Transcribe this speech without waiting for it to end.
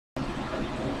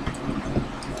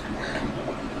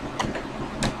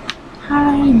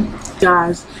Hi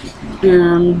guys,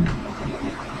 and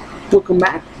welcome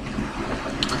back.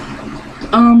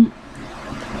 I'm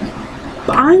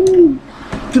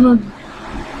gonna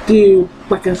do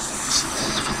like a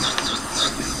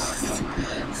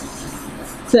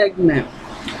segment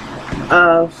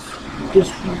of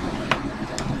just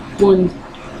one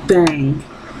thing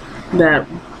that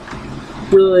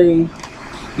really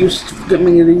used to get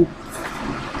me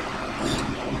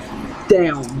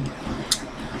down.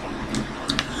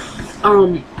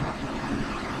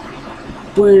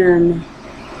 When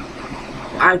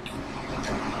I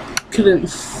couldn't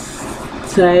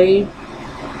say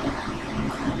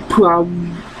who I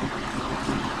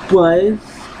was,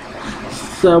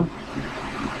 so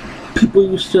people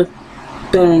used to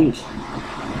think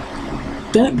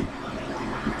that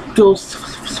girl's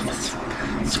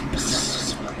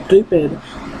stupid,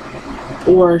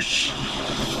 or she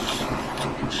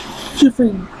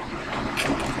forget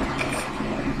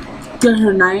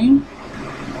her name.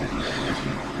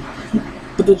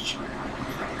 But the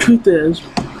truth is,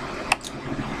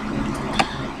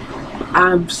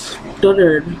 I've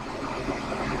stuttered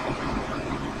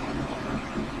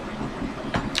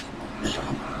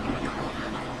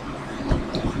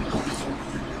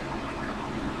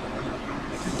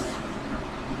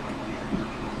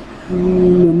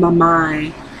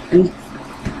my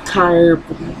entire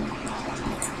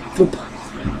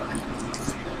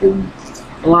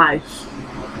life.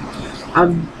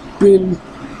 I've been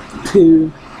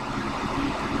to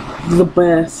the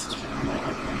best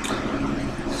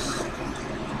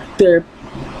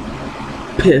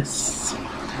therapists,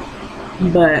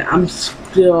 but I'm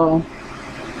still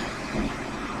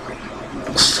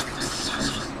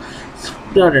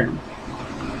stuttering.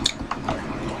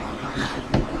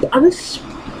 I just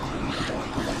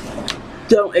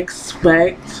don't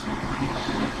expect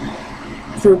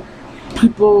for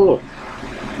people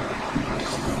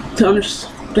to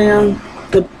understand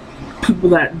the people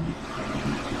that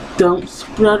don't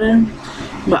stutter,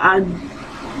 but I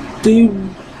do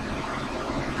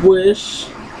wish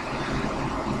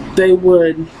they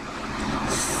would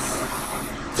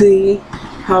see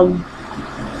how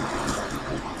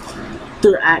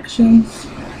their actions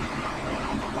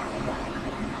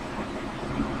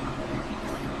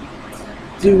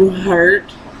do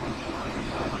hurt,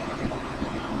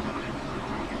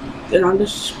 and I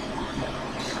just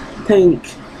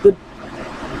think the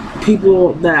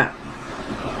people that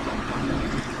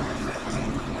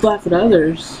laugh at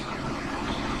others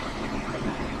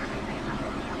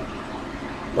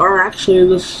are actually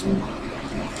just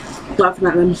laughing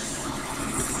at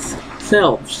themselves.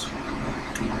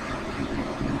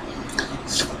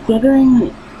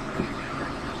 Stuttering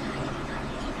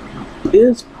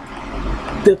is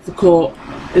difficult,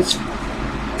 it's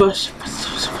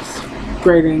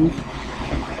frustrating,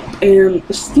 and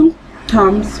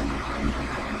sometimes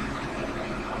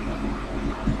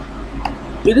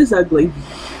it is ugly,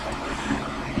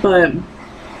 but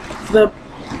the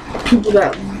people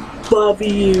that love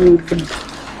you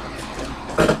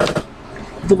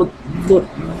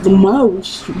the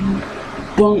most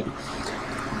won't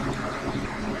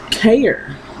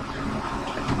care.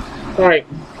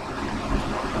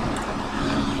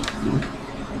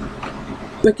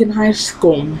 Like in high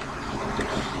school,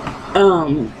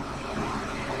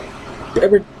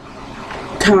 every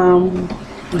time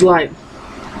like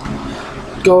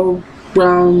go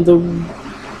around the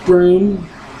room,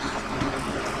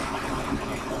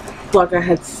 like I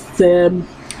had said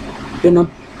in a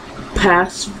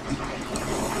past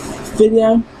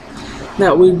video,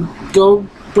 that we go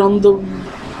around the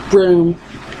room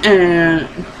and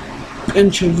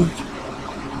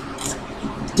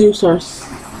introduce ourselves,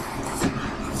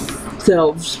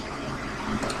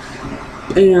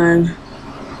 and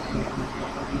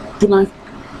when I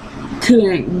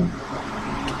couldn't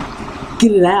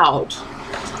get it out,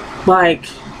 like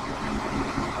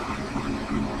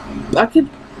I could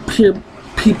hear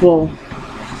people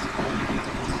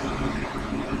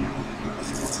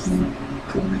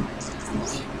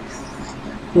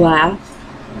laugh,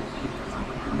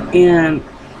 and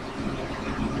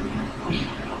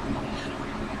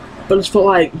but it's felt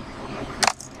like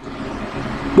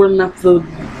running up the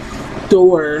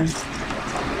door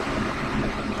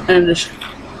and just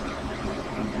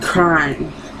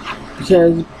crying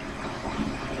because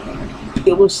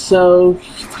it was so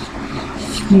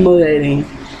humiliating,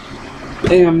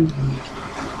 and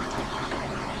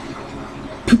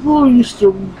people used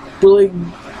to really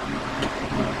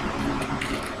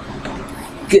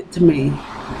get to me,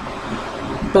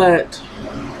 but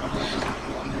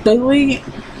lately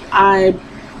I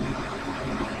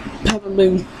haven't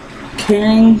been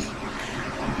caring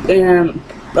and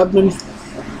I've been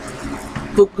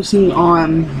focusing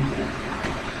on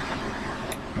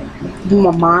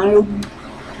my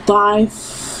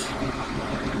life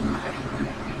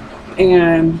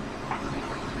and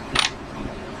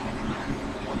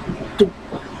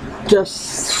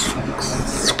just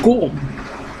school.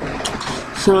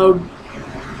 So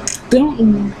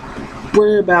don't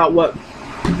worry about what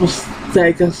people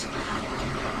say, because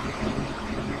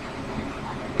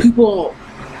people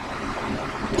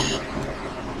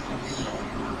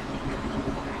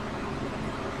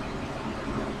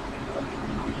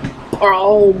are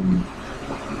all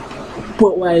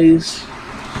ways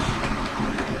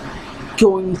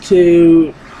going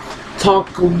to talk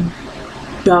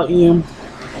about you,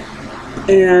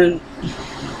 and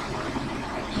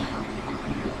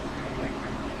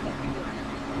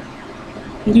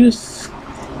you just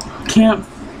can't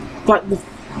fight the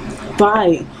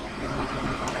fight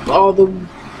all the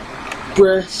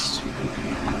rest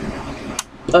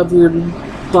of your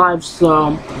life,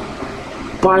 so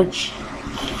why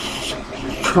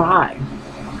try?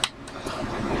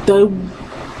 They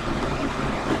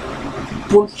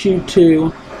want you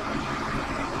to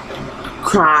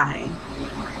cry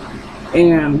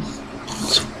and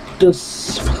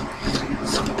just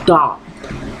stop,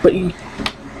 but you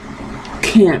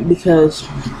can't, because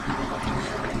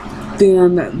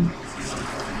then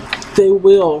they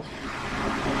will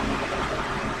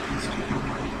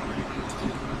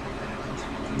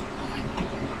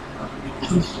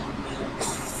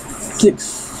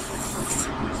succeed.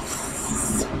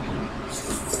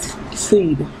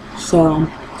 So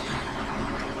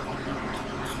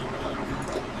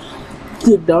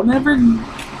don't ever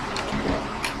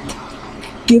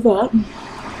give up,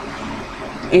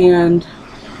 and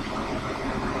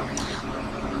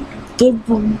live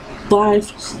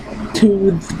life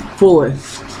to the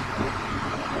fullest.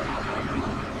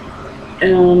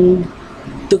 And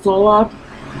that's all I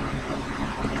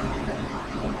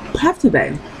have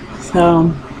today.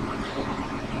 So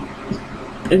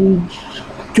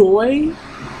enjoy,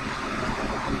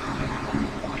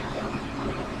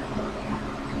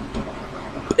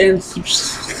 and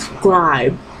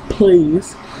subscribe,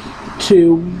 please,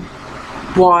 to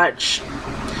watch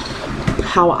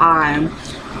how I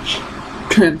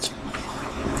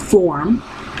transform.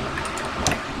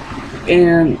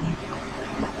 And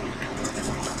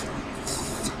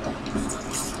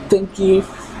thank you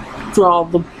for all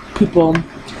the people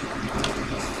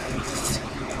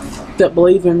that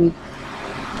believe in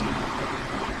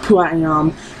who I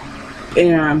am,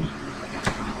 and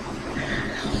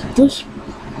just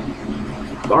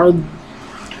are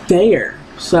there.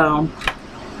 So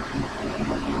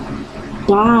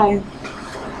bye.